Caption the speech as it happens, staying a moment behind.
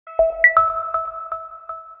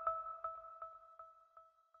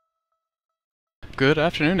Good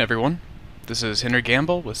afternoon, everyone. This is Henry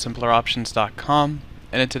Gambell with SimplerOptions.com,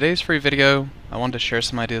 and in today's free video, I wanted to share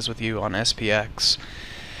some ideas with you on SPX.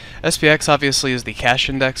 SPX obviously is the cash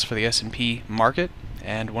index for the S&P market,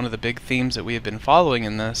 and one of the big themes that we have been following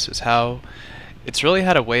in this is how it's really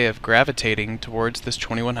had a way of gravitating towards this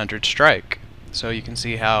 2100 strike. So you can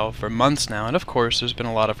see how for months now, and of course there's been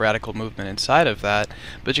a lot of radical movement inside of that,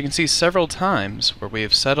 but you can see several times where we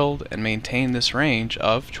have settled and maintained this range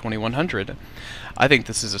of 2100. I think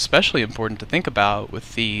this is especially important to think about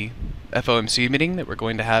with the FOMC meeting that we're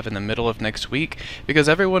going to have in the middle of next week, because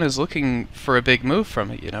everyone is looking for a big move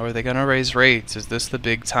from it. You know, are they going to raise rates? Is this the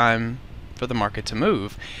big time for the market to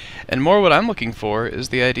move? And more what I'm looking for is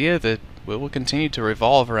the idea that we will continue to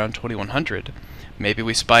revolve around 2100. Maybe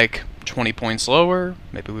we spike 20 points lower,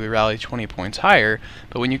 maybe we rally 20 points higher,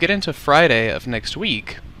 but when you get into Friday of next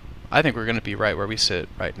week, I think we're going to be right where we sit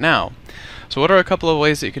right now. So what are a couple of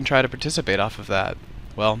ways that you can try to participate off of that?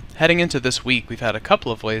 Well, heading into this week, we've had a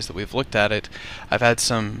couple of ways that we've looked at it. I've had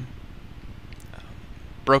some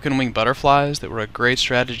broken wing butterflies that were a great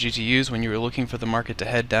strategy to use when you were looking for the market to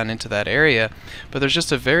head down into that area, but there's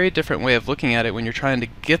just a very different way of looking at it when you're trying to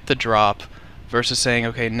get the drop versus saying,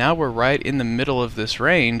 okay, now we're right in the middle of this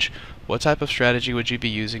range, what type of strategy would you be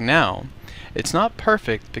using now? It's not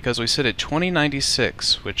perfect because we sit at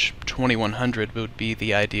 2096, which 2100 would be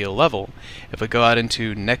the ideal level. If we go out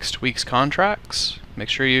into next week's contracts, make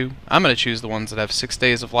sure I'm going to choose the ones that have 6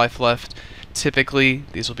 days of life left. Typically,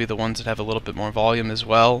 these will be the ones that have a little bit more volume as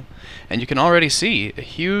well. And you can already see a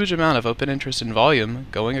huge amount of open interest in volume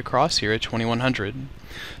going across here at 2100.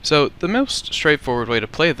 So the most straightforward way to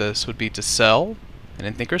play this would be to sell, and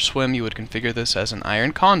in Thinkorswim you would configure this as an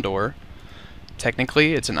iron condor.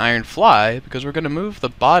 Technically it's an iron fly because we're going to move the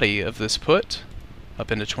body of this put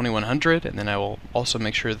up into 2100, and then I will also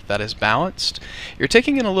make sure that that is balanced. You're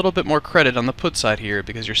taking in a little bit more credit on the put side here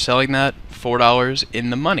because you're selling that $4 in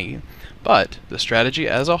the money. But the strategy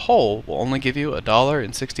as a whole will only give you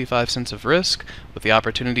 $1.65 of risk with the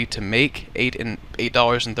opportunity to make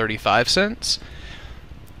 $8.35.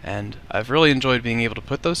 And I've really enjoyed being able to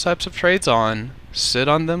put those types of trades on, sit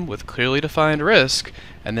on them with clearly defined risk,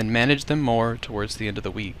 and then manage them more towards the end of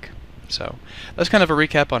the week. So that's kind of a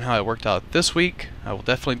recap on how it worked out this week. I will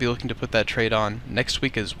definitely be looking to put that trade on next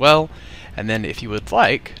week as well. And then if you would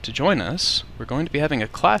like to join us, we're going to be having a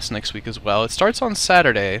class next week as well. It starts on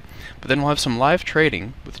Saturday, but then we'll have some live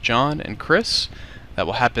trading with John and Chris. That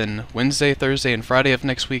will happen Wednesday, Thursday, and Friday of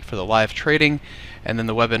next week for the live trading, and then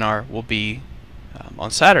the webinar will be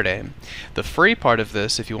on Saturday. The free part of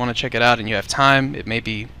this, if you want to check it out and you have time, it may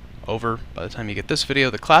be over by the time you get this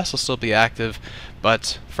video. The class will still be active,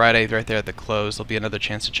 but Friday right there at the close there'll be another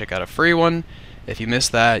chance to check out a free one. If you miss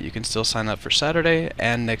that, you can still sign up for Saturday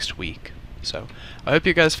and next week. So I hope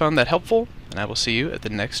you guys found that helpful, and I will see you at the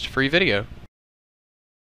next free video.